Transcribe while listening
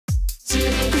The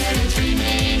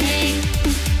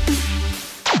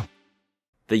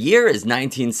year is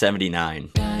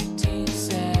 1979.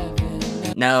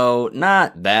 No,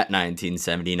 not that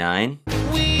 1979.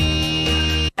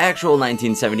 Actual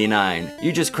 1979.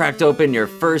 You just cracked open your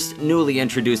first newly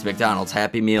introduced McDonald's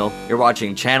Happy Meal, you're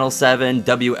watching Channel 7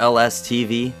 WLS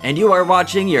TV, and you are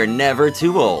watching You're Never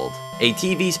Too Old, a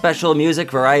TV special music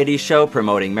variety show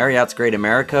promoting Marriott's Great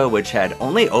America, which had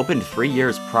only opened 3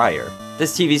 years prior.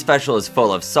 This TV special is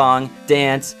full of song,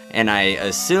 dance, and I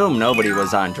assume nobody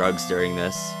was on drugs during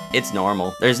this. It's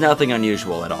normal. There's nothing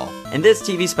unusual at all. And this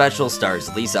TV special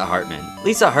stars Lisa Hartman.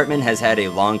 Lisa Hartman has had a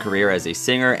long career as a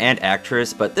singer and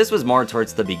actress, but this was more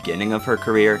towards the beginning of her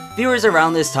career. Viewers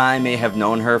around this time may have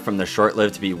known her from the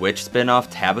short-lived Bewitched spin-off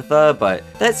Tabitha, but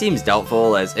that seems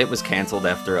doubtful as it was canceled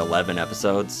after 11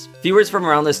 episodes. Viewers from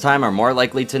around this time are more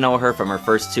likely to know her from her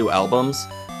first 2 albums.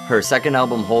 Her second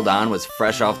album, Hold On, was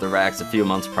fresh off the racks a few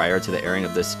months prior to the airing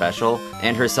of this special,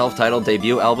 and her self-titled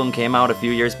debut album came out a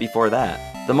few years before that.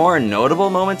 The more notable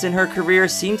moments in her career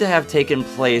seem to have taken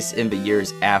place in the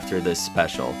years after this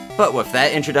special. But with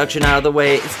that introduction out of the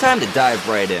way, it's time to dive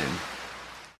right in.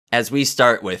 As we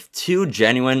start with 2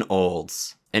 genuine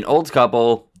olds. An old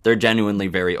couple, they're genuinely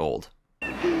very old.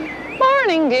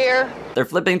 Morning, dear. They're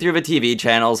flipping through the TV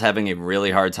channels, having a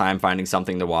really hard time finding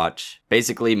something to watch.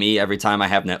 Basically me every time I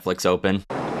have Netflix open.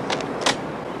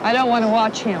 I don't want to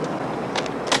watch him.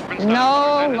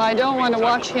 No, I don't want to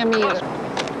watch him either.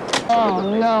 Oh,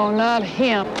 no, not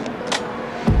him.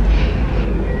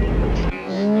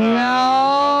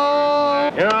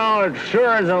 No. You know, it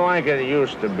sure isn't like it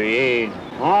used to be.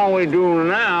 All we do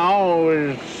now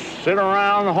is sit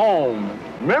around home.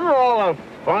 Remember all the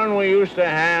fun we used to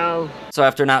have? So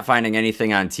after not finding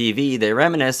anything on TV, they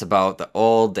reminisce about the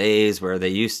old days where they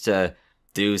used to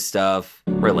do stuff.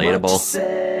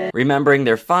 Relatable. Remembering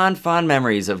their fond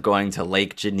memories of going to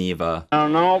Lake Geneva.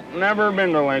 Nope, never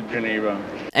been to Lake Geneva.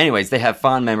 Anyways, they have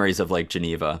fond memories of Lake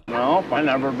Geneva. Nope, I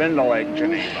never been to Lake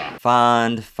Geneva.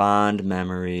 Fond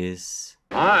memories.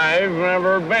 I've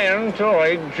never been to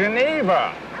Lake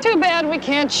Geneva. Too bad we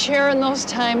can't share in those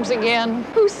times again.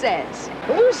 Who says?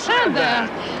 Who said that?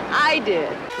 I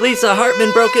did. Lisa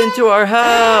Hartman broke into our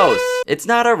house! It's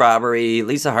not a robbery.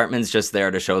 Lisa Hartman's just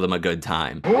there to show them a good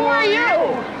time. Who are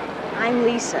you? I'm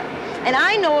Lisa, and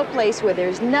I know a place where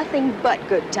there's nothing but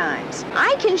good times.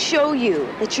 I can show you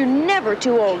that you're never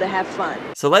too old to have fun.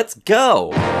 So let's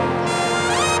go!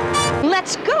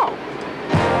 Let's go!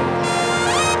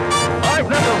 I've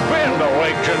never been to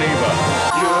Lake Geneva.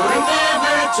 You're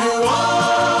never too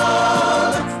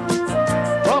old.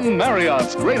 From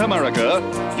Marriott's Great America,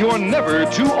 You're Never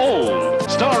Too Old,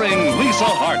 starring Lisa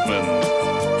Hartman.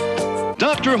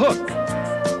 Dr. Hook.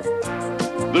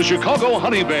 The Chicago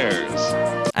Honey Bears.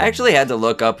 I actually had to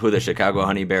look up who the Chicago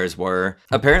Honey Bears were.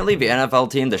 Apparently the NFL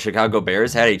team, the Chicago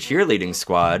Bears, had a cheerleading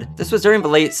squad. This was during the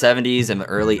late 70s and the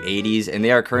early 80s, and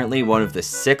they are currently one of the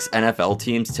 6 NFL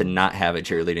teams to not have a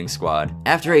cheerleading squad.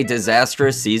 After a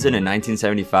disastrous season in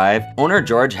 1975, owner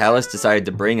George Halas decided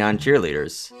to bring on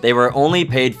cheerleaders. They were only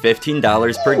paid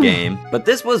 $15 per game, but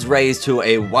this was raised to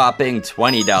a whopping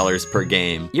 $20 per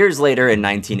game years later in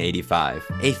 1985.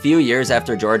 A few years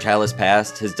after George Halas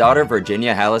passed, his daughter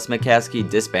Virginia Halas McCaskey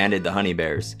disbanded the Honey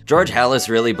Bears. George Halas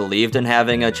really believed in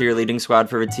having a cheerleading squad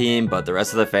for the team, but the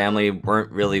rest of the family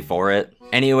weren't really for it.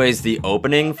 Anyways, the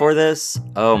opening for this,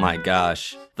 oh my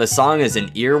gosh. The song is an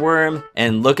earworm,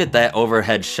 and look at that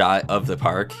overhead shot of the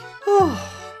park. Oh,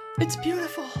 it's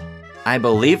beautiful. I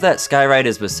believe that Skyride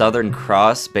is the Southern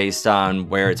Cross based on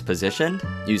where it's positioned.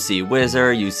 You see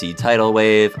Whizzer, you see Tidal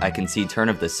Wave, I can see Turn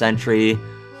of the Century,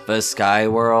 the Sky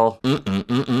Whirl. And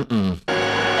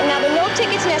now there are no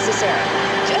tickets necessary.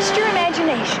 Just your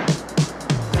imagination.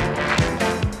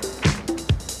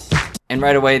 And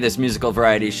right away, this musical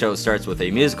variety show starts with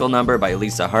a musical number by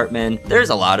Lisa Hartman. There's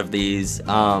a lot of these.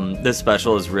 This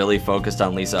special is really focused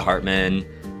on Lisa Hartman,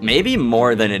 maybe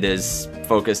more than it is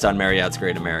focused on Marriott's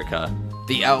Great America.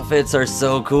 The outfits are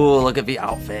so cool, look at the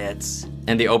outfits.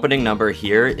 And the opening number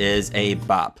here is a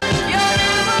bop.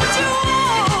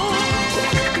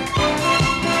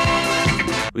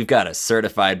 We've got a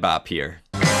certified bop here.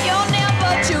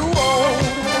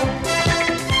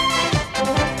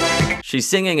 She's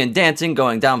singing and dancing,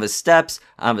 going down the steps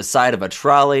on the side of a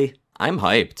trolley. I'm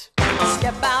hyped.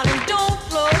 Step out and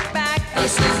don't look back.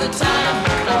 This is the time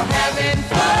for having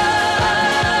fun.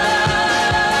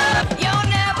 You're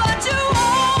never too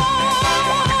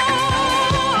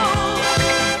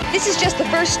old. This is just the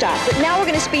first stop, but now we're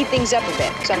going to speed things up a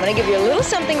bit. So I'm going to give you a little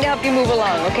something to help you move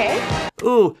along, okay?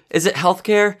 Ooh, is it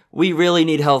healthcare? We really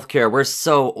need healthcare. We're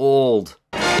so old.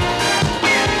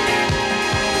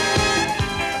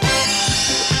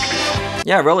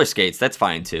 Yeah, roller skates, that's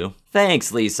fine too.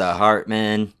 Thanks, Lisa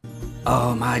Hartman.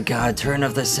 Oh my god, turn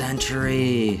of the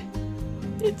century.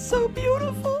 It's so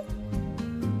beautiful.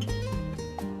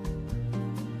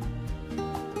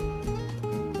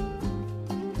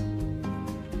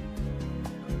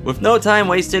 With no time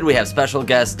wasted, we have special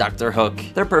guest Dr. Hook.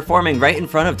 They're performing right in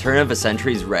front of Turn of a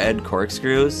Century's red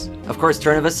corkscrews. Of course,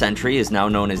 Turn of a Century is now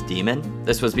known as Demon.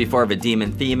 This was before the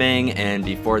Demon theming and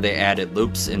before they added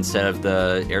loops instead of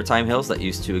the airtime hills that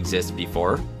used to exist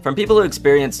before. From people who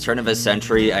experienced Turn of a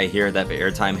Century, I hear that the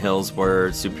airtime hills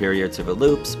were superior to the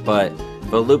loops, but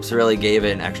the loops really gave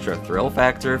it an extra thrill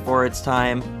factor for its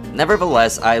time.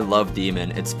 Nevertheless, I love Demon,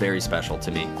 it's very special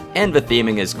to me. And the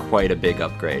theming is quite a big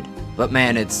upgrade. But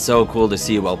man, it's so cool to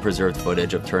see well-preserved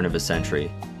footage of Turn of a Century.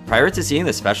 Prior to seeing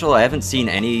the special, I haven't seen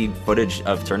any footage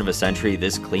of Turn of a Century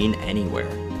this clean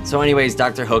anywhere. So anyways,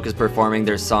 Dr. Hook is performing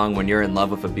their song When You're in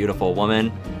Love with a Beautiful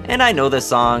Woman, and I know this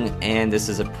song, and this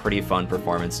is a pretty fun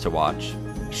performance to watch.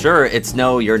 Sure, it's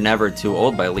no You're Never Too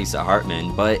Old by Lisa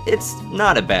Hartman, but it's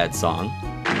not a bad song.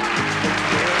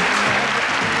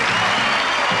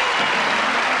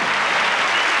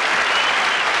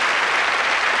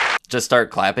 Just start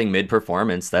clapping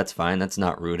mid-performance, that's fine, that's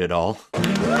not rude at all. Oh,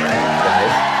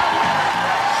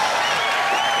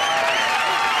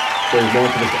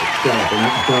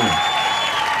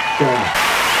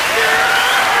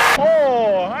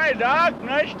 hi, Doc.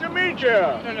 Nice to meet you.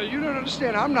 No, you don't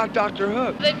understand. I'm not Dr.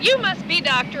 Hook. Then you must be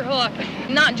Dr. Hook.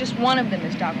 Not just one of them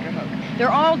is Dr. Hook. They're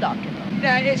all Dr. Hook.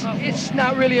 Now, it's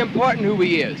not really important who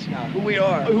he is. No, who we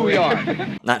are. Who we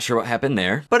are. Not sure what happened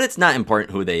there, but it's not important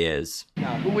who they is. No,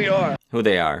 who we are. Who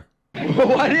they are.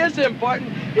 What is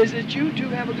important is that you two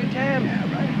have a good time now,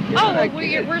 right? Oh, well,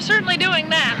 we're certainly doing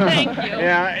that. Thank you.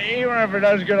 Yeah, even if it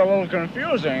does get a little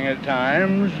confusing at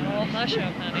times. Oh, hush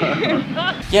up, honey.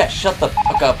 Yeah, shut the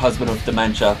fuck up, husband with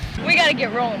dementia. We gotta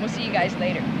get rolling. We'll see you guys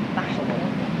later. Bye.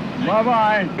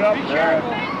 Bye-bye.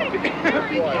 Be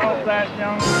careful. Help that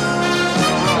young...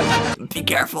 Be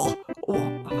careful.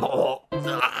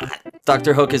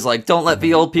 Dr. Hook is like, don't let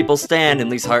the old people stand, and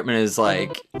Lisa Hartman is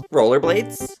like,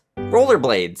 rollerblades?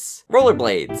 Rollerblades.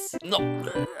 Rollerblades. No,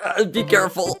 be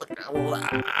careful.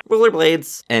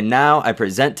 Rollerblades. And now I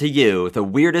present to you the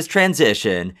weirdest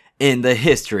transition in the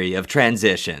history of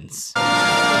transitions.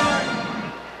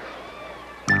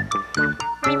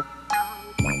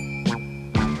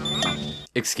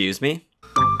 Excuse me?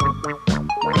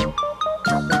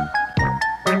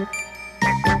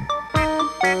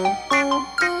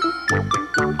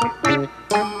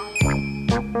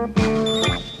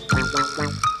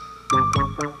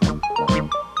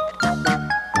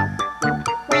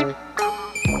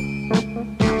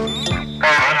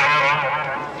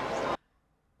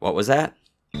 What was that?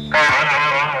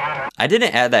 I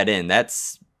didn't add that in,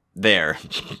 that's there.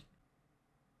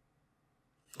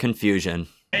 Confusion.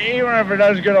 Even if it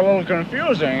does get a little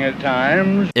confusing at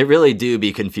times. It really do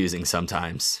be confusing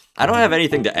sometimes. I don't have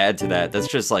anything to add to that, that's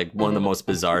just like one of the most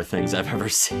bizarre things I've ever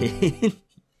seen.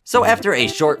 So after a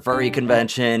short furry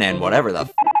convention and whatever the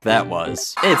f that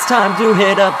was, it's time to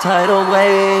hit up Tidal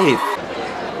Wave!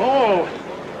 Oh,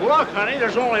 look, honey,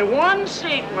 there's only one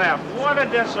seat left. What a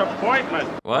disappointment.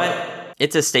 What?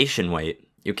 It's a station wait.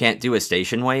 You can't do a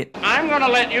station wait? I'm gonna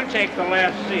let you take the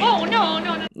last seat. Oh,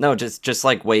 no. No, just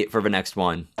like wait for the next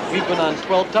one. We've been on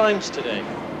 12 times today.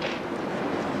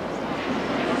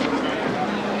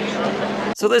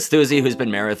 So this Thuzy who's been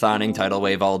marathoning Tidal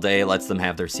Wave all day lets them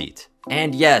have their seat.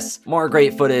 And yes, more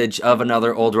great footage of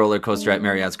another old roller coaster at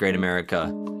Marriott's Great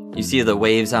America. You see the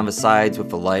waves on the sides with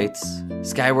the lights.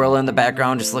 Sky Whirl in the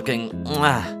background just looking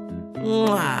mwah,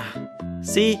 mwah.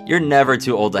 See, you're never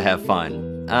too old to have fun.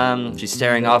 She's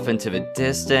staring off into the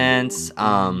distance.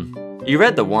 You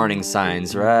read the warning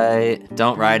signs, right?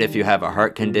 Don't ride if you have a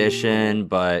heart condition,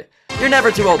 but you're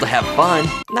never too old to have fun.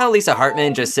 Now Lisa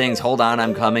Hartman just sings Hold On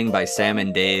I'm Coming by Sam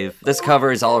and Dave. This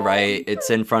cover is alright, it's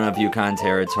in front of Yukon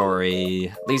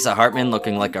territory. Lisa Hartman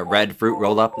looking like a red fruit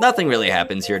roll-up. Nothing really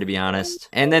happens here, to be honest.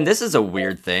 And then this is a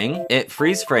weird thing. It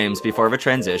freeze frames before the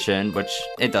transition, which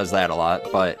it does that a lot,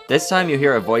 but this time you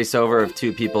hear a voiceover of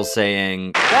two people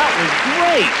saying, That was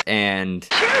great. And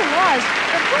Sure was,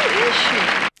 but who is she?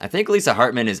 I think Lisa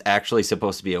Hartman is actually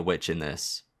supposed to be a witch in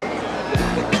this.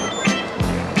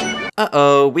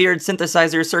 Uh-oh, weird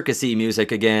synthesizer circusy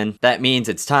music again. That means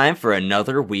it's time for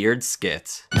another weird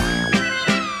skit.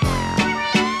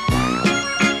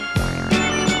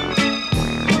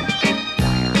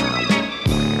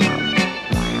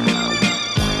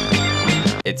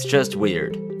 It's just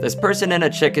weird. This person in a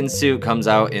chicken suit comes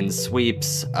out in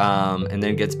sweeps, and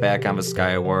then gets back on the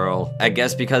Sky Whirl. I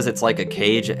guess because it's like a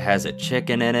cage, it has a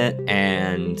chicken in it,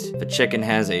 and the chicken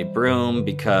has a broom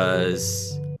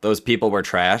because those people were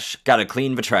trash. Gotta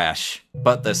clean the trash.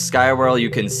 But the Sky Whirl, you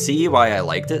can see why I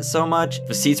liked it so much.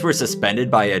 The seats were suspended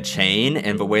by a chain,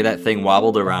 and the way that thing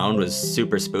wobbled around was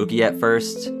super spooky at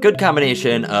first. Good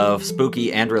combination of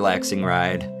spooky and relaxing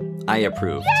ride. I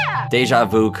approved. Yeah! Deja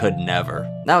Vu could never.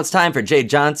 Now it's time for Jay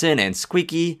Johnson and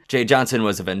Squeaky. Jay Johnson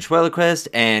was a ventriloquist,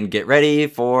 and get ready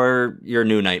for your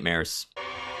new nightmares.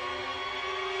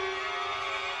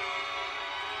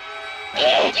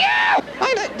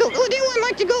 Would anyone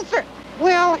like to go for...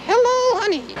 Well, hello,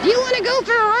 honey. Do you want to go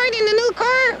for a ride in the new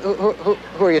car?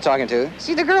 Who are you talking to?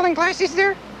 See the girl in glasses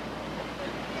there?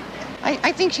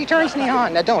 I think she turns me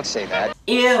on. Now, don't say that.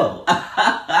 Ew!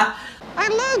 I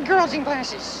love girls in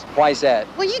glasses. Why's that?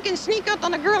 Well, you can sneak up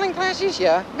on a girl in glasses.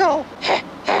 Yeah. Go,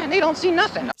 and they don't see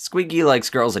nothing. Squeaky likes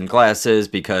girls in glasses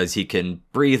because he can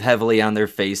breathe heavily on their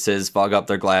faces, fog up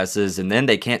their glasses, and then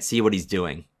they can't see what he's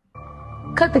doing.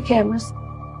 Cut the cameras.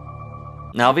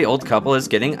 Now the old couple is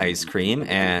getting ice cream,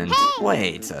 and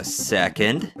wait a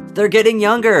second. They're getting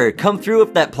younger. Come through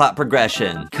with that plot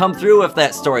progression. Come through with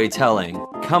that storytelling.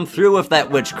 Come through with that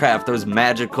witchcraft, those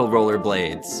magical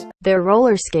rollerblades. They're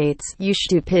roller skates, you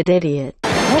stupid idiot.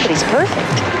 Nobody's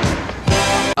perfect.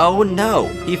 Oh no,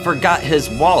 he forgot his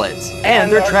wallet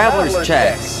and their traveler's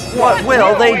checks. What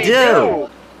will they do?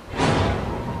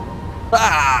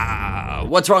 Ah!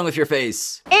 What's wrong with your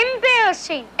face?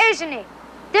 Embarrassing, isn't it?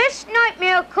 This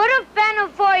nightmare could have been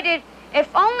avoided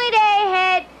if only they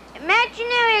had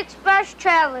Imaginary Express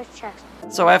traveler's checks.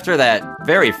 So after that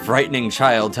very frightening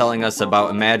child telling us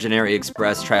about Imaginary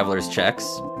Express traveler's checks,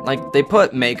 like they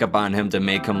put makeup on him to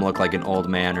make him look like an old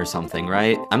man or something,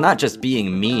 right? I'm not just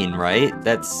being mean, right?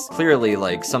 That's clearly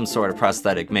like some sort of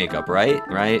prosthetic makeup, right?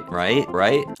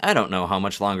 Right? I don't know how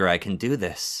much longer I can do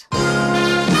this.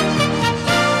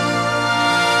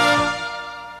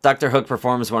 Dr. Hook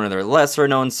performs one of their lesser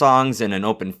known songs in an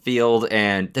open field,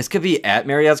 and this could be at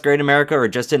Marriott's Great America or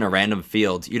just in a random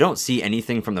field. You don't see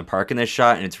anything from the park in this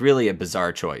shot, and it's really a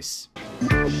bizarre choice.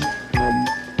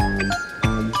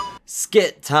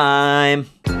 Skit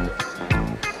time!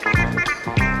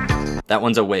 That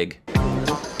one's a wig.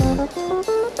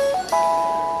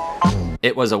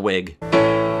 It was a wig.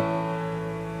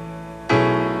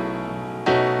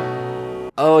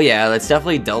 Oh yeah, that's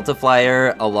definitely Delta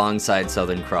Flyer alongside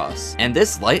Southern Cross. And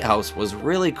this lighthouse was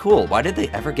really cool. Why did they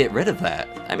ever get rid of that?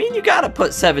 I mean, you gotta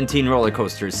put 17 roller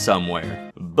coasters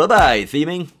somewhere. Bye-bye,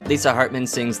 theming. Lisa Hartman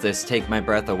sings this Take My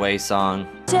Breath Away song.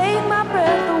 Take my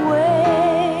breath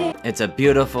away. It's a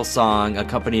beautiful song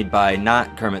accompanied by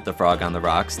not Kermit the Frog on the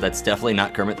rocks. That's definitely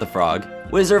not Kermit the Frog.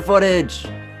 Whizzer footage!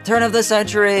 Turn of the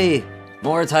century!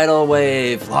 More Tidal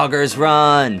Wave, Vloggers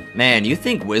Run! Man, you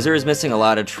think Whizzer is missing a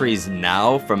lot of trees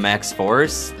now from Max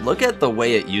Force? Look at the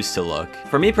way it used to look.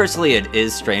 For me personally, it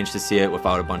is strange to see it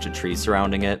without a bunch of trees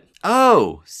surrounding it.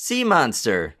 Oh, sea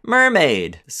monster,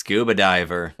 mermaid, scuba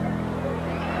diver.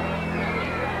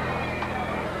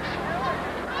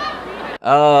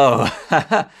 Oh,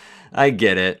 I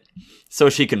get it.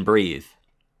 So she can breathe.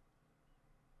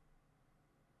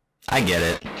 I get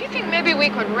it. Do you think maybe we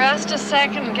could rest a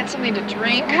second and get something to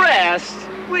drink? Rest?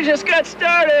 We just got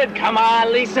started. Come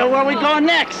on, Lisa, where we going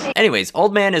next? Anyways,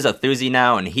 Old Man is a thuzy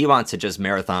now, and he wants to just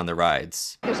marathon the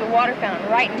rides. There's a water fountain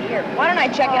right in here. Why don't I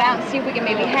check it out and see if we can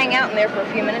maybe hang out in there for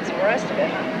a few minutes and rest a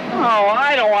bit? Oh,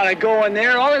 I don't want to go in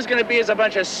there. All there's going to be is a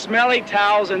bunch of smelly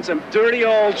towels and some dirty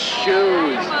old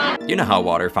shoes. You know how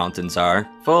water fountains are.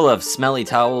 Full of smelly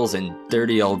towels and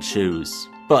dirty old shoes.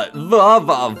 But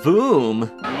va-va-voom!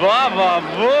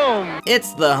 Va-va-voom!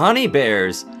 It's the Honey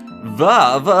Bears!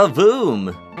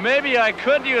 Va-va-voom! Maybe I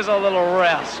could use a little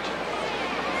rest.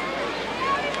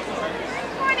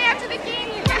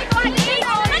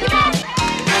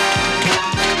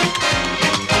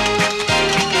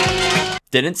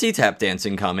 Didn't see tap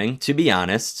dancing coming, to be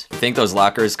honest. Think those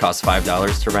lockers cost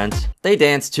 $5 to rent? They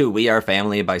dance to We Are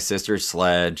Family by Sister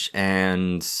Sledge,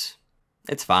 and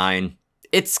it's fine.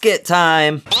 It's skit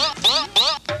time!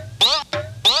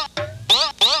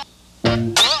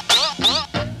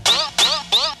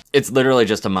 It's literally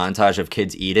just a montage of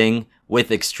kids eating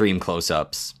with extreme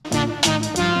close-ups.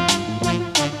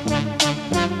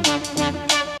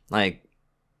 Like,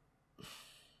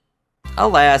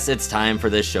 alas, it's time for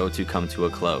this show to come to a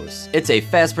close. It's a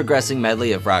fast-progressing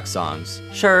medley of rock songs.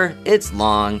 Sure, it's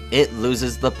long, it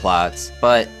loses the plots,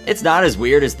 but it's not as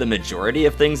weird as the majority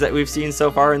of things that we've seen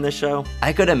so far in this show.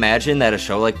 I could imagine that a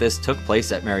show like this took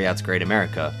place at Marriott's Great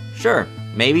America. Sure,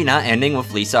 Maybe not ending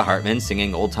with Lisa Hartman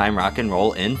singing old time rock and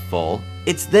roll in full.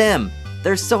 It's them!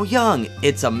 They're so young!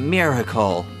 It's a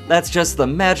miracle! That's just the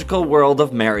magical world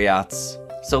of Marriotts.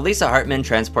 So Lisa Hartman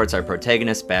transports our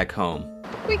protagonist back home.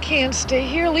 We can't stay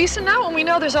here, Lisa, not when we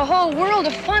know there's a whole world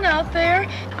of fun out there.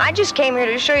 I just came here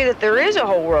to show you that there is a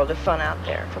whole world of fun out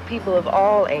there for people of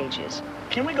all ages.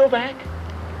 Can we go back?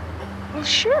 Well,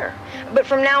 sure. But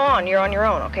from now on, you're on your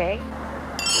own, okay?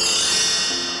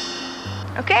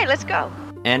 Okay, let's go.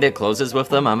 And it closes with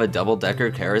them on a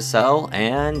double-decker carousel,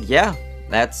 and yeah,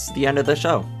 that's the end of the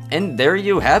show. And there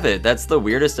you have it. That's the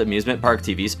weirdest amusement park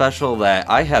TV special that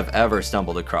I have ever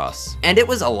stumbled across. And it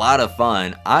was a lot of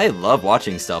fun. I love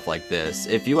watching stuff like this.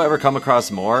 If you ever come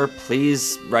across more,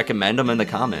 please recommend them in the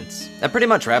comments. That pretty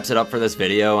much wraps it up for this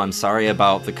video. I'm sorry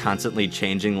about the constantly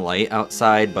changing light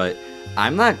outside, but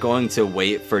I'm not going to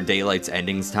wait for daylight's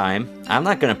endings time. I'm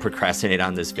not going to procrastinate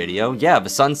on this video. Yeah, the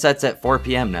sun sets at 4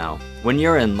 p.m. now. When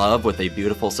you're in love with a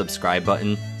beautiful subscribe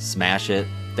button, smash it.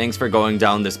 Thanks for going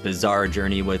down this bizarre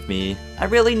journey with me. I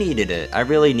really needed it. I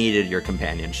really needed your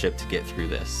companionship to get through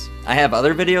this. I have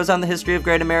other videos on the history of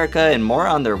Great America and more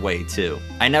on their way too.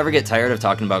 I never get tired of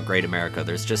talking about Great America.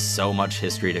 There's just so much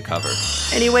history to cover.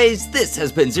 Anyways, this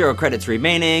has been 0 credits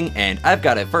remaining, and I've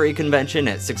got a furry convention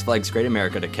at Six Flags Great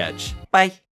America to catch.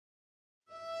 Bye.